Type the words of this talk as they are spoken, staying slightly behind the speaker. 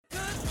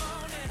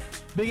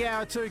Big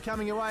hour 2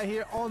 coming away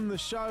here on the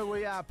show.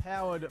 We are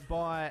powered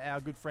by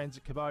our good friends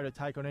at Kubota.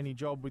 Take on any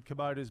job with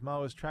Kubota's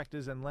mowers,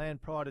 tractors and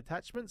land pride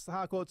attachments. The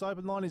Harcourt's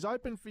open line is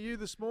open for you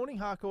this morning.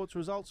 Harcourt's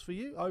results for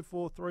you,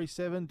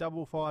 0437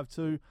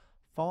 552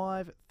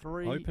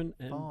 535. Open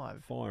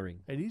and firing.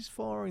 It is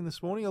firing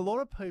this morning. A lot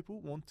of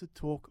people want to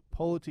talk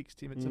politics,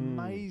 Tim. It's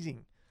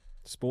amazing.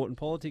 Sport and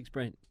politics,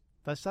 Brent.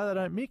 They say they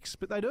don't mix,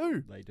 but they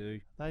do. They do.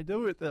 They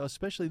do it,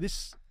 especially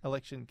this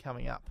election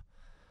coming up.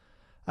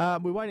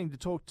 We're waiting to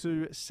talk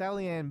to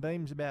Salliann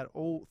Beams about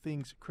all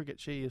things cricket.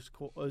 She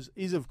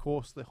is, of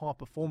course, the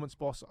high-performance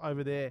boss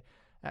over there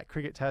at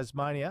Cricket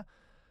Tasmania.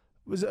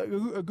 It was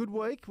a good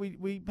week.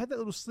 We had that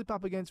little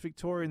slip-up against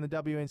Victoria in the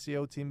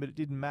WNCL, Tim, but it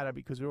didn't matter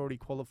because we already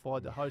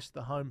qualified to host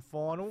the home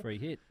final. Free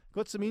hit.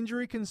 Got some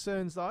injury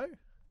concerns, though.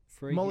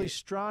 Molly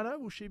Strano,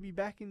 will she be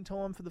back in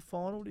time for the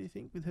final, do you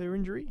think, with her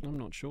injury? I'm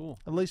not sure.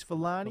 At least for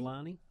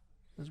Lani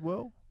as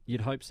well?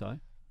 You'd hope so.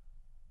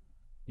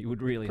 You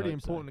would really Pretty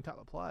hope important, a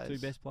couple of players. 2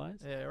 best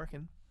players? Yeah, I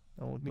reckon.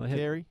 Oh, Nick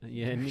Carey.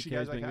 Yeah, Nick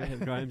Carey's been good.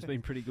 Graham's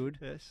been pretty good.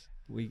 Yes.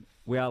 We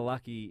are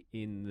lucky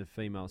in the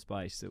female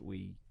space that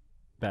we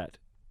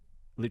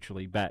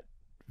literally bat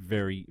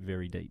very,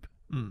 very deep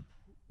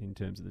in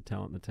terms of the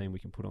talent and the team we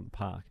can put on the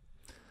park.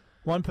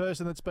 One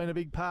person that's been a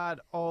big part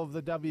of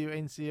the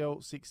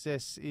WNCL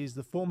success is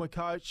the former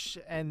coach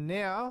and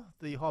now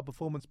the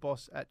high-performance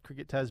boss at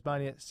Cricket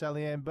Tasmania,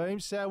 Salliann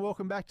Beams. Sal,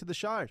 welcome back to the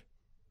show.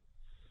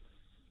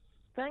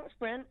 Thanks,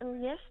 Brent.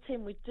 And yes,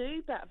 Tim, we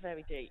do bat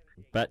very deep.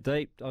 Bat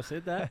deep, I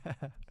said that.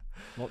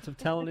 Lots of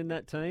talent in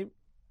that team.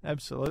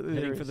 Absolutely.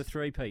 Heading for the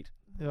three-peat.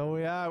 Yeah,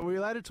 we are. Are we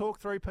allowed to talk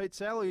three-peat,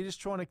 Sal, or are you just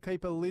trying to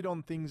keep a lid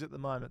on things at the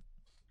moment?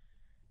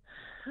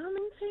 I'm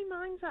in two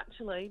minds,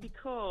 actually,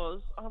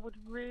 because I would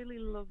really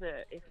love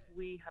it if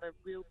we had a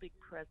real big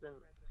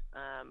presence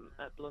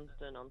at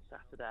Blunsdon on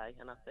Saturday,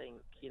 and I think,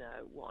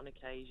 what an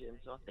occasion.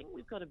 So I think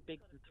we've got to big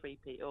the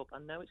three-peat up. I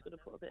know it's going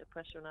to put a bit of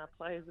pressure on our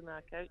players and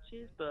our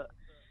coaches, but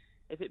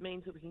if it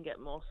means that we can get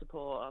more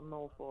support, I'm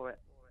all for it.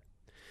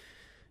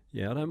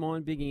 Yeah, I don't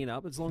mind bigging it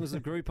up as long as the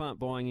group aren't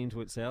buying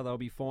into it, Sal. They'll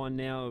be fine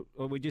now.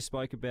 Well, we just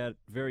spoke about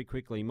very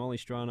quickly Molly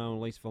Strano and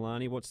Elise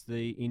Villani. What's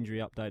the injury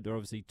update? They're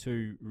obviously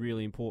 2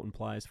 really important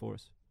players for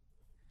us.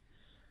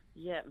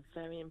 Yeah,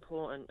 very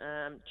important.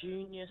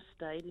 Junior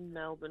stayed in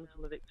Melbourne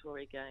for the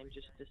Victoria game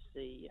just to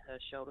see her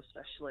shoulder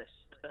specialist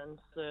and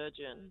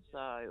surgeon. So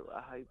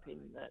I'm hoping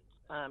that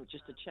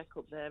just a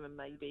check-up there and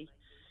maybe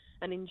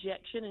an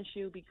injection and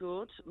she'll be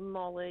good.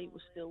 Molly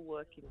was still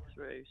working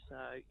through, so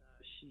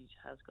she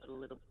has got a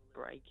little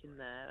break in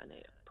there, and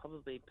it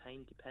probably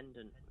pain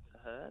dependent for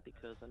her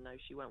because I know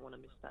she won't want to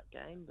miss that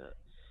game, but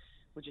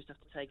we'll just have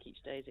to take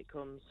each day as it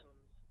comes.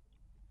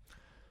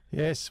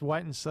 Yes,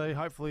 wait and see.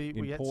 Hopefully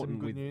we get some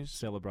good with news.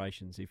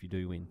 Celebrations if you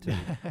do win too.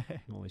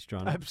 Molly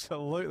Strano.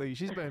 Absolutely.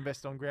 She's been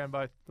best on ground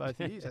both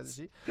years,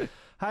 hasn't she?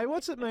 Hey,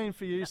 what's it mean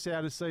for you,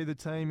 Sal, to see the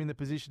team in the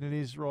position it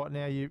is right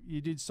now? You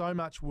did so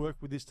much work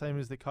with this team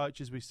as the coach,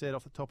 as we said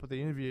off the top of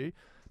the interview,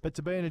 but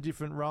to be in a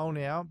different role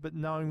now, but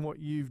knowing what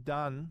you've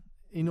done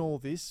in all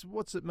this,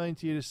 what's it mean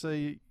to you to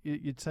see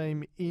your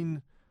team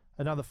in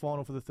another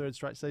final for the 3rd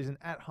straight season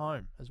at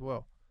home as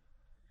well?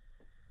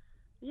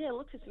 Yeah,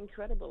 look, it's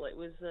incredible.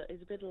 It's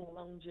a bit of a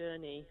long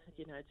journey,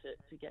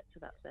 to get to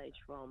that stage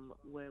from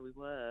where we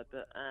were.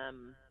 But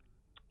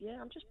yeah,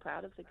 I'm just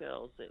proud of the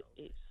girls.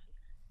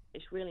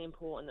 It's really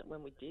important that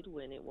when we did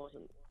win,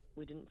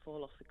 we didn't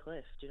fall off the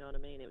cliff. Do you know what I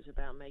mean? It was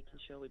about making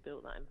sure we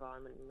built that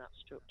environment and that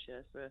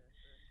structure for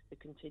the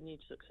continued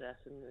success.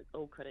 And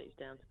all credit is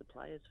down to the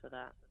players for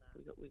that.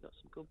 We got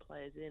some good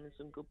players in and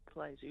some good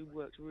players who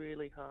worked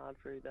really hard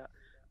through that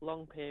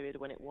long period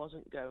when it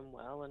wasn't going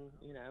well, and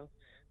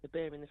they're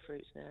bearing the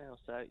fruits now.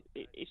 So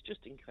it's just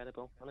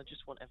incredible, and I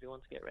just want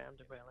everyone to get around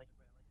it, really.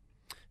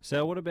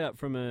 So what about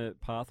from a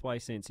pathway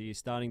sense? Are you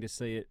starting to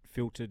see it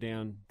filter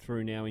down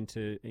through now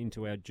into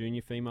our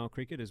junior female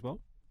cricket as well?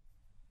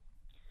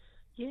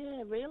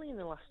 Yeah, really in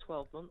the last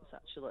 12 months,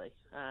 actually.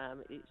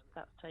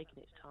 That's taken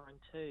its time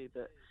too,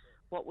 but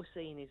what we're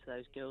seeing is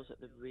those girls at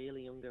the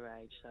really younger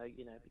age. So,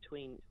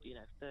 between,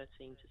 13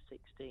 to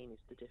 16 is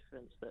the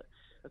difference that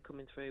are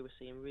coming through. We're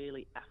seeing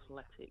really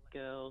athletic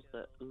girls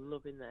that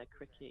love in their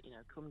cricket,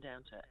 come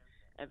down to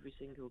every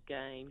single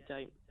game,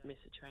 don't miss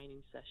a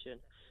training session.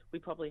 We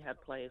probably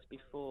had players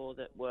before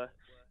that were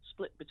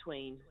split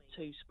between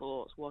 2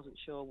 sports, wasn't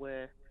sure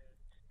where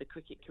the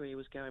cricket career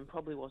was going,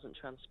 probably wasn't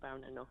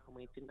transparent enough, and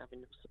we didn't have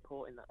enough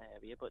support in that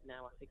area. But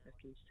now I think they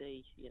can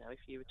see, if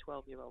you're a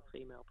 12-year-old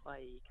female player,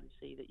 you can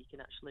see that you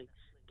can actually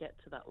get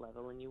to that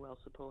level, and you're well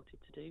supported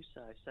to do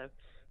so. So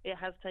it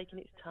has taken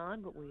its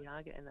time, but we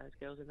are getting those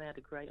girls, and they had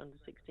a great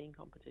under-16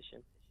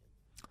 competition.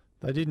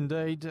 They did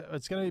indeed.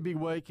 It's going to be a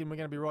big week, and we're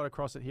going to be right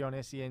across it here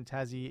on SEN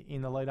Tassie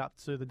in the lead up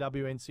to the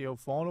WNCL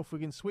final. If we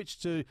can switch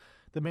to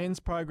the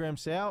men's program,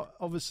 Sal,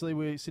 obviously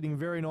we're sitting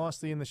very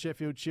nicely in the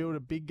Sheffield Shield, a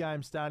big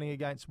game starting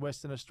against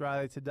Western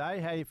Australia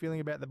today. How are you feeling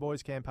about the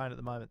boys' campaign at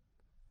the moment?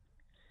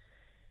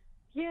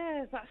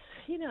 Yeah, it's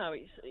been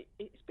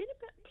a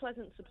bit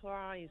pleasant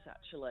surprise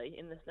actually,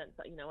 in the sense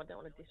that I don't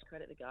want to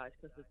discredit the guys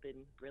because they've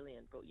been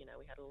brilliant, but we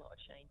had a lot of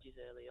changes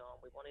early on.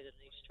 We wanted a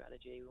new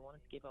strategy. We wanted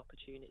to give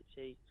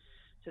opportunity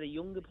to the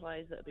younger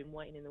players that have been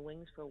waiting in the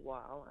wings for a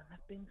while, and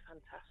they've been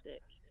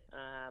fantastic.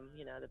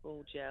 They've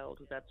all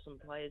gelled. We've had some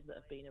players that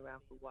have been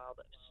around for a while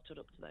that have stood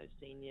up to those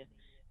senior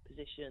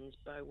positions.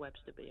 Bo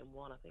Webster being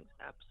one, I think, is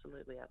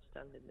absolutely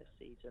outstanding this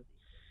season.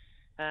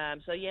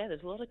 So yeah,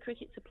 there's a lot of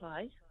cricket to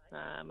play.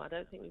 I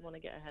don't think we want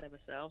to get ahead of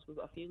ourselves. We've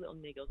got a few little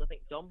niggles. I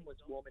think Dom was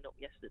warming up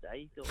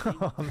yesterday. He thought he was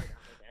going to have a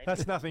game.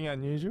 That's nothing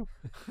unusual.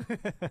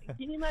 Can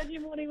you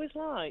imagine what he was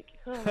like?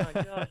 Oh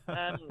my God.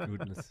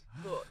 Goodness.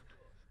 But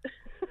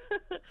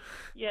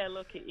yeah,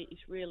 look,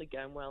 it's really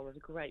going well. There's a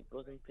great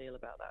buzz and feel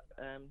about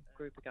that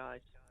group of guys.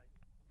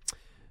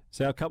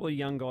 So a couple of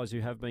young guys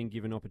who have been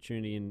given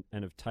opportunity and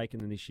have taken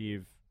them this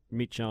year,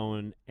 Mitch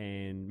Owen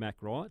and Mac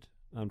Wright,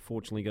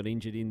 unfortunately got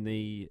injured in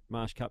the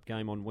Marsh Cup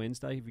game on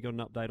Wednesday. Have you got an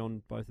update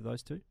on both of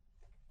those two?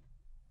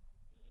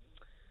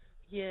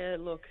 Yeah,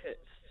 look, it's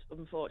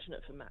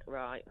unfortunate for Matt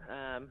Wright.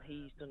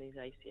 He's done his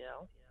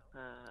ACL,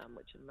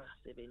 which is a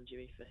massive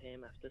injury for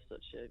him after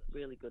such a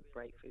really good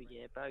breakthrough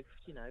year, both,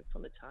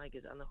 from the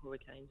Tigers and the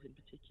Hurricanes in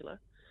particular.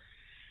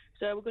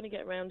 So we're going to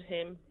get around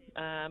him.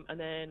 And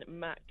then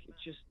Mac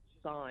just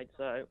signed,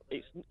 so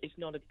it's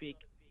not a big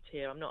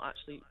tear. I'm not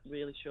actually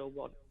really sure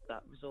what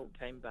that result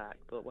came back,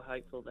 but we're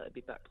hopeful that he'll be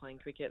back playing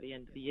cricket at the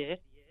end of the year.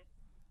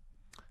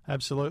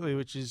 Absolutely,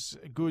 which is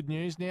good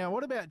news. Now,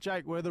 what about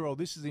Jake Weatherall?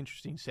 This is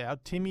interesting, Sal.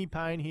 Timmy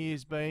Payne here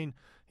has been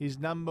his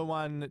number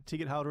one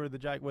ticket holder of the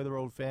Jake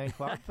Weatherall fan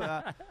club.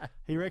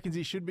 He reckons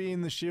he should be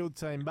in the Shield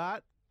team,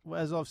 but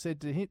as I've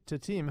said to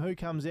Tim, who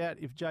comes out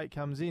if Jake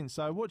comes in?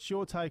 So what's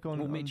your take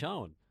on... Mitch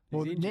Owen.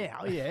 Well,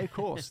 now, yeah, of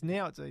course.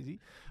 Now it's easy.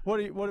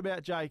 What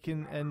about Jake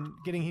and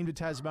getting him to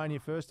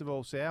Tasmania, first of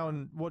all, Sal,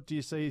 and what do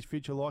you see his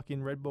future like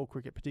in red ball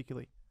cricket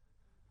particularly?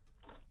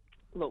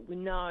 Look, we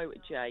know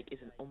Jake is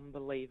an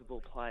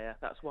unbelievable player.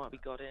 That's why we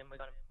got him. We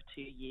got him for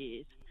 2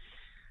 years.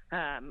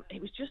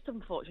 It was just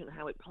unfortunate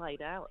how it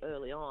played out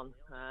early on.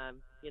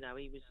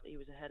 He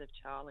was ahead of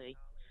Charlie.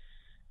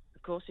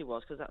 Of course he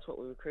was, because that's what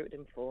we recruited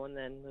him for. And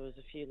then there was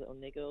a few little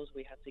niggles.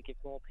 We had to give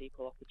more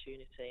people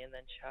opportunity. And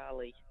then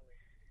Charlie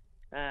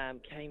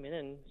came in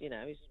and,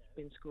 he's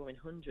been scoring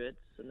hundreds.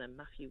 And then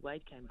Matthew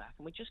Wade came back.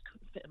 And we just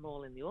couldn't fit them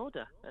all in the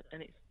order.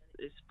 And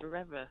it's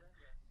forever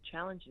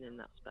challenging in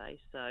that space.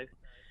 So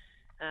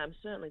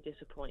certainly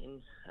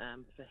disappointing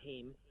for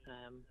him.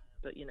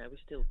 But, we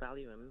still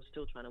value him. We're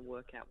still trying to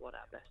work out what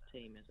our best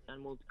team is.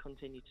 And we'll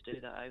continue to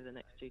do that over the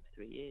next 2 to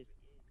 3 years.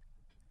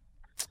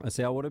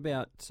 Sal, what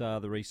about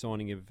the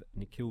re-signing of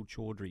Nikhil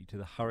Chaudhry to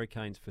the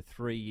Hurricanes for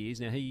 3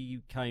 years? Now, he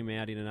came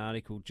out in an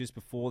article just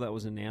before that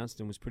was announced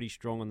and was pretty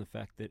strong on the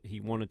fact that he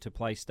wanted to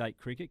play state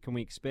cricket. Can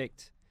we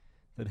expect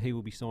that he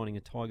will be signing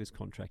a Tigers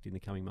contract in the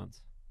coming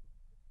months?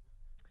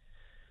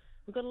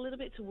 We've got a little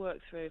bit to work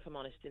through, if I'm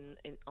honest,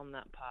 on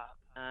that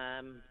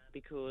part,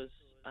 because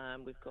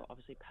we've got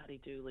obviously Paddy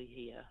Dooley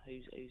here,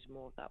 who's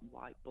more of that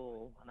white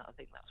ball, and I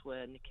think that's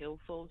where Nikhil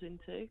falls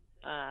into.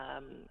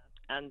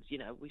 And,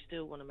 we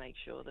still want to make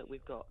sure that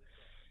we've got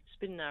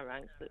spin in our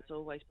ranks that's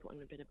always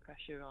putting a bit of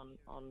pressure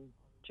on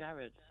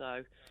Jared.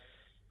 So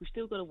we've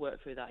still got to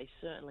work through that. He's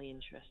certainly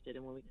interested,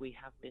 and we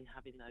have been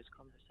having those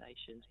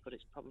conversations, but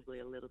it's probably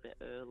a little bit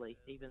early,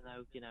 even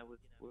though,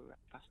 we're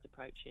fast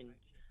approaching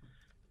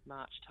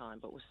March time.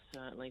 But we're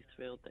certainly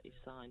thrilled that he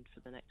signed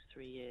for the next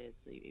 3 years.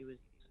 He was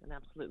an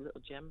absolute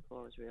little gem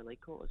for us, really.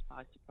 Caught us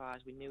by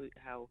surprise. We knew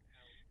how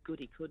good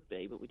he could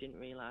be, but we didn't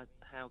realise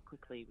how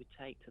quickly he would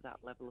take to that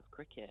level of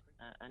cricket,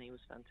 and he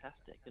was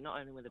fantastic. And not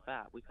only with a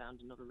bat, we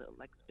found another little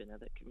leg spinner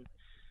that can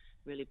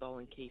really bowl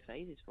in key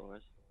phases for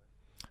us.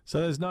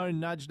 So there's no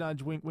nudge,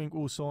 wink, wink,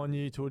 we'll sign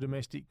you to a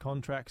domestic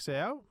contract,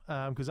 Sal,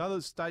 because other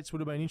states would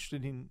have been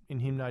interested in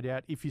him, no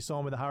doubt, if you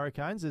sign with the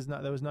Hurricanes.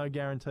 There was no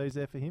guarantees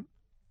there for him?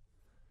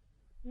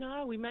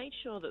 No, we made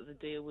sure that the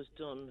deal was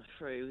done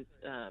through,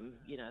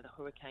 the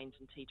Hurricanes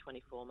and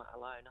T20 format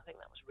alone. I think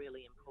that was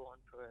really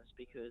important for us,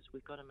 because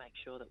we've got to make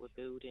sure that we're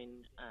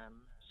building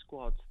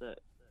squads that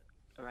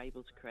are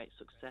able to create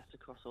success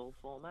across all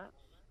formats,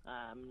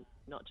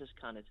 not just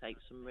kind of take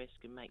some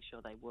risk and make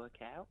sure they work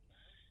out.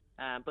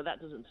 But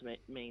that doesn't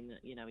mean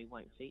that, he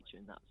won't feature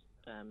in that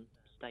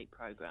state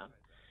program.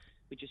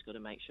 We've just got to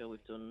make sure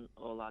we've done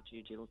all our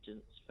due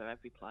diligence for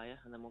every player,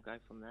 and then we'll go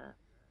from there.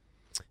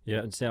 Yeah,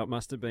 and so it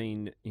must have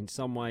been in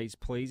some ways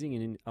pleasing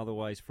and in other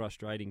ways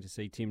frustrating to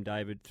see Tim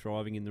David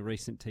thriving in the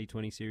recent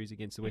T20 series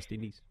against the West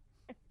Indies.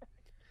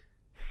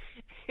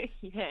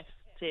 Yes,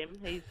 Tim.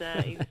 He's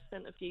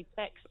sent a few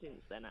texts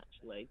since then,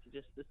 actually,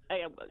 to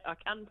say I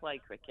can play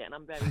cricket and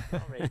I'm very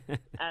sorry.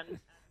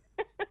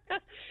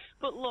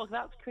 But look,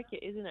 that's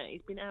cricket, isn't it?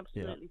 He's been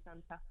absolutely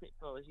fantastic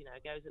for us.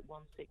 Goes at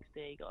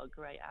 160, got a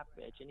great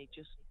average, and he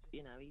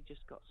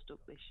just got stuck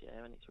this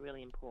year, and it's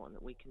really important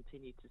that we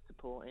continue to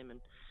support him and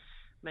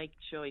make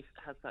sure he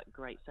has that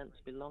great sense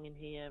of belonging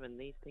here, and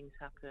these things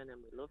happen, and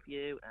we love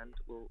you, and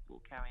we'll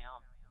carry on.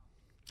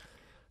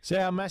 So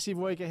a massive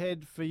week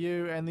ahead for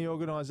you and the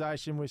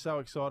organisation. We're so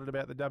excited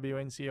about the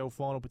WNCL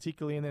final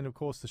particularly, and then, of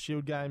course, the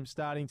Shield game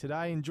starting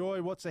today.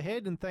 Enjoy what's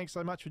ahead, and thanks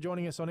so much for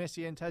joining us on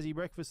SEN Tassie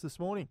Breakfast this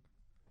morning.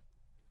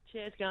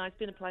 Cheers, guys.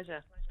 Been a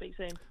pleasure. Speak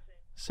soon.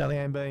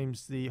 Salliann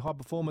Beams, the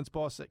high-performance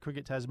boss at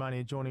Cricket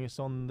Tasmania, joining us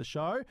on the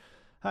show.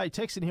 Hey,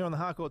 texting here on the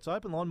Harcourts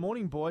Open Line.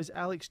 Morning, boys.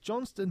 Alex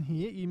Johnston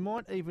here. You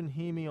might even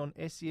hear me on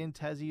SEN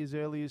Tassie as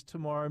early as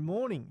tomorrow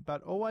morning,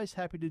 but always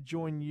happy to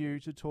join you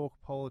to talk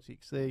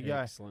politics. There you go.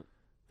 Excellent.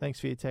 Thanks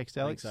for your text,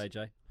 Alex. Thanks,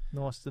 AJ.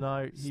 Nice to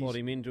know. Slot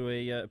him into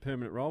a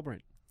permanent role,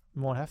 Brent.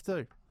 Might have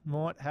to.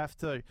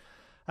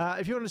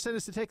 If you want to send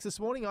us a text this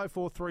morning,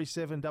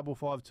 0437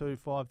 552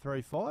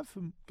 535,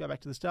 and go back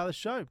to the start of the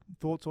show.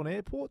 Thoughts on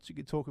airports? You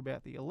could talk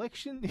about the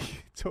election. You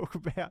could talk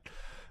about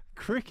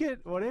cricket,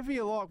 whatever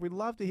you like. We'd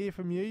love to hear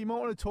from you. You might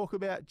want to talk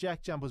about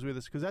jack jumpers with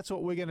us, because that's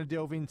what we're going to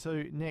delve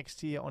into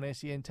next here on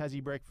SEN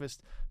Tassie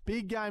Breakfast.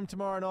 Big game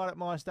tomorrow night at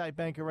MyState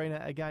Bank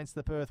Arena against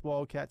the Perth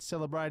Wildcats,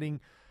 celebrating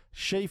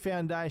She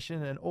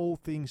Foundation and all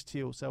things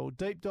teal. So we'll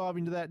deep dive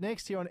into that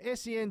next here on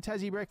SEN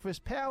Tassie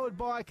Breakfast, powered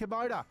by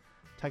Kubota.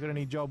 Take on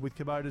any job with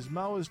Kubota's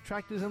mowers,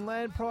 tractors and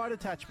land pride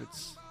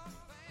attachments.